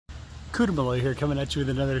Malate here, coming at you with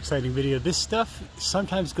another exciting video. This stuff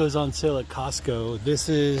sometimes goes on sale at Costco. This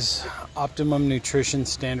is Optimum Nutrition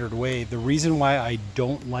Standard Whey. The reason why I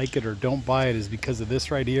don't like it or don't buy it is because of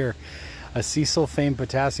this right here, Acesulfame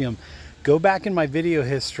Potassium. Go back in my video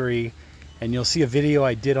history and you'll see a video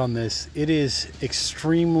I did on this. It is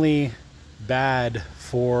extremely bad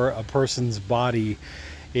for a person's body.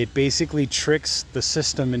 It basically tricks the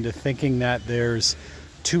system into thinking that there's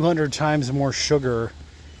 200 times more sugar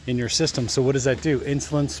in your system. So what does that do?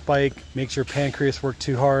 Insulin spike, makes your pancreas work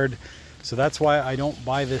too hard. So that's why I don't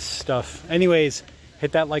buy this stuff. Anyways,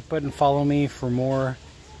 hit that like button, follow me for more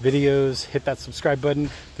videos, hit that subscribe button.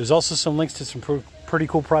 There's also some links to some pretty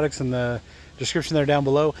cool products in the description there down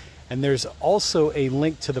below. And there's also a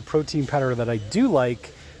link to the protein powder that I do like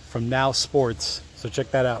from Now Sports. So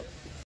check that out.